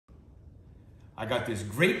I got this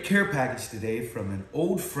great care package today from an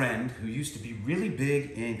old friend who used to be really big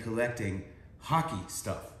in collecting hockey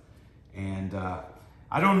stuff. And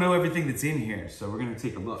I don't know everything that's in here, so we're gonna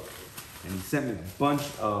take a look. And he sent me a bunch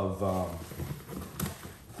of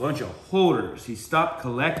holders. He stopped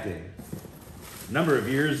collecting a number of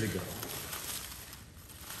years ago.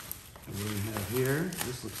 And what do we have here?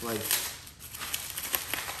 This looks like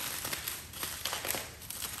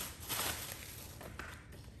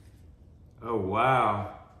oh, wow.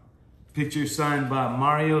 Picture signed by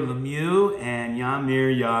Mario Lemieux and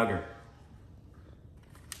Jaromir Jagr.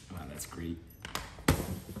 Wow, that's great.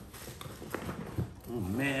 Oh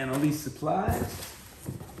man, all these supplies.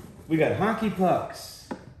 We got hockey pucks.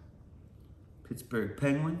 Pittsburgh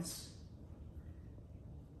Penguins.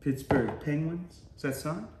 Pittsburgh Penguins. Is that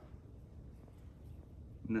signed?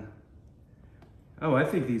 No. Oh, I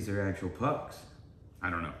think these are actual pucks. I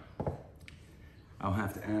don't know. I'll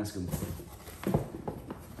have to ask him.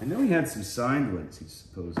 I know he had some signed ones, he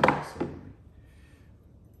supposedly said.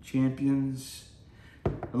 Champions.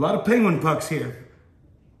 A lot of Penguin pucks here.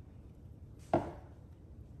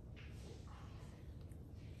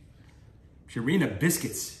 Purina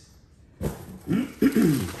biscuits. Let's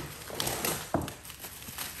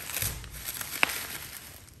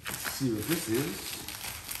see what this is.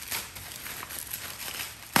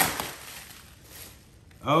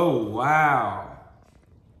 Oh, wow.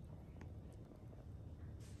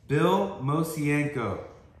 Bill Mosienko.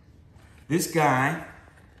 This guy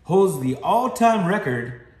holds the all-time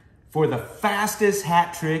record for the fastest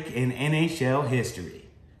hat trick in NHL history.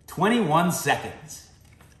 21 seconds.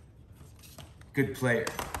 Good player.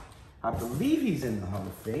 I believe he's in the Hall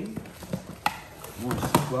of Fame. More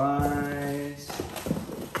supplies.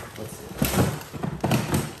 What's this?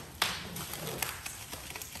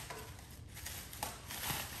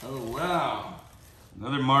 Oh, wow.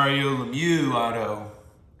 Another Mario Lemieux auto.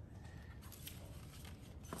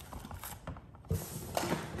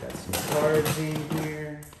 Got some cards in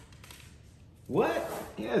here. What?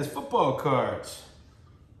 Yeah, it's football cards.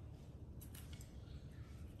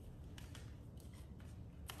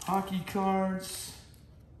 Hockey cards.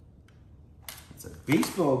 It's a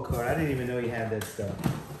baseball card. I didn't even know you had that stuff.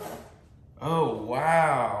 Oh,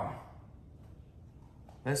 wow.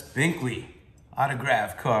 That's Binkley.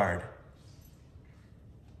 Autograph card.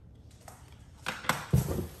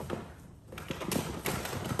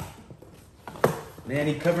 Man,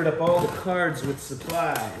 he covered up all the cards with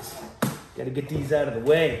supplies. Gotta get these out of the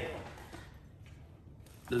way.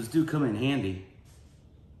 Those do come in handy.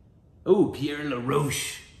 Oh, Pierre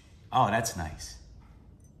LaRoche. Oh, that's nice.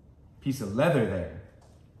 Piece of leather there.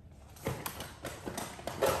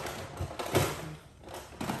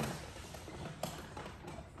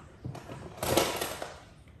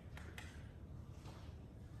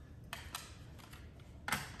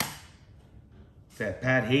 That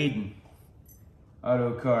Pat Hayden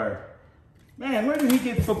auto card. Man, where did he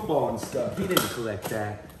get football and stuff? He didn't collect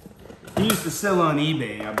that. He used to sell on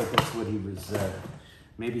eBay. I bet that's what he was,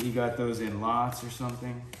 maybe he got those in lots or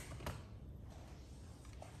something.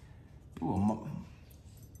 Ooh,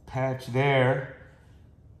 patch there.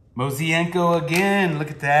 Mosienko again,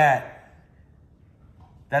 look at that.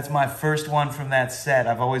 That's my first one from that set.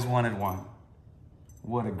 I've always wanted one.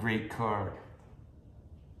 What a great card.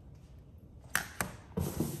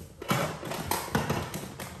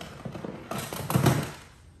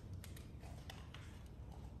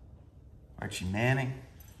 Archie Manning.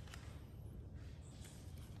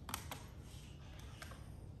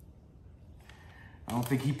 I don't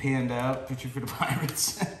think he panned out. Picture for the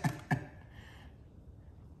Pirates.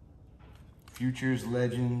 Futures,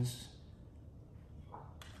 Legends.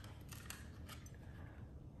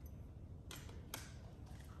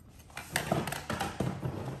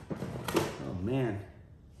 Oh, man.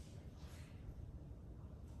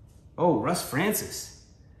 Oh, Russ Francis.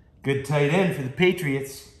 Good tight end for the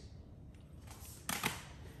Patriots.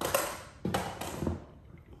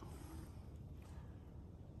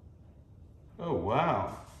 Oh,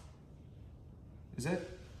 wow. Is that,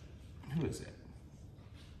 who is that?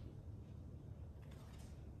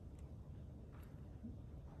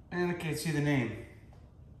 Man, I can't see the name.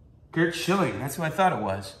 Gert Schilling, that's who I thought it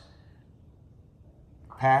was.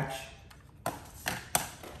 Patch.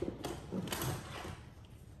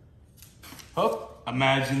 Oh,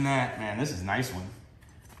 imagine that. Man, this is a nice one.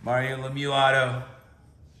 Mario Lemieux auto.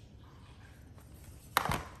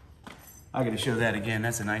 I gotta show that again,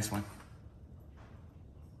 that's a nice one.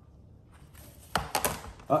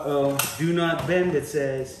 Uh-oh, do not bend, it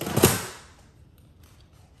says.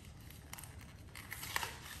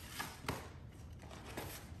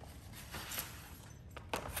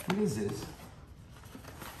 What is this?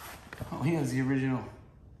 Oh, he has the original.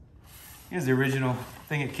 He has the original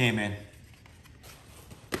thing it came in.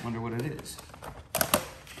 Wonder what it is.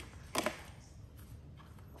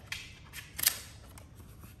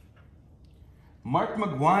 Mark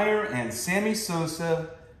McGwire and Sammy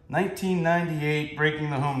Sosa, 1998,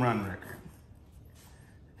 breaking the home run record.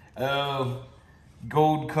 Oh,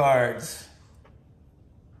 gold cards.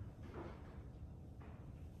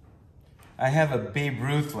 I have a Babe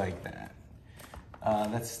Ruth like that.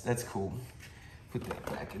 That's cool. Put that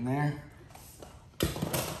back in there.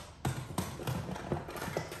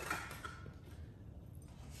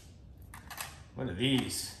 What are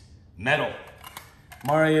these? Metal.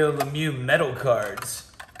 Mario Lemieux metal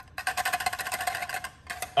cards.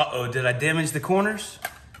 Uh-oh, did I damage the corners?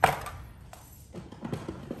 A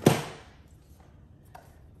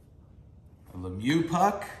Lemieux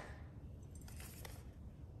puck.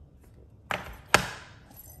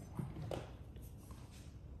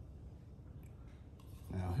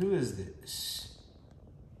 Now, who is this?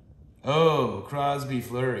 Oh, Crosby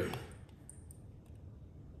Fleury.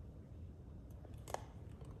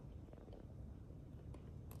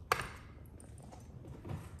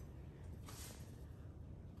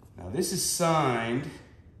 Now this is signed.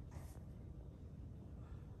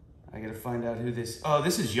 I gotta find out who this, oh,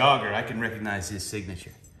 this is Yager. I can recognize his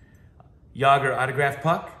signature. Yager autograph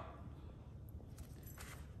puck.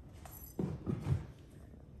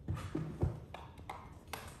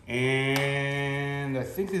 And I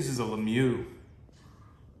think this is a Lemieux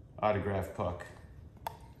autograph puck.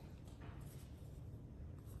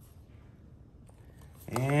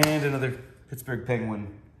 And another Pittsburgh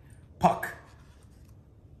Penguin puck.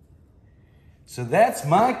 So that's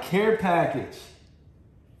my care package.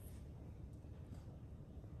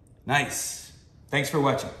 Nice. Thanks for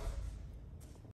watching.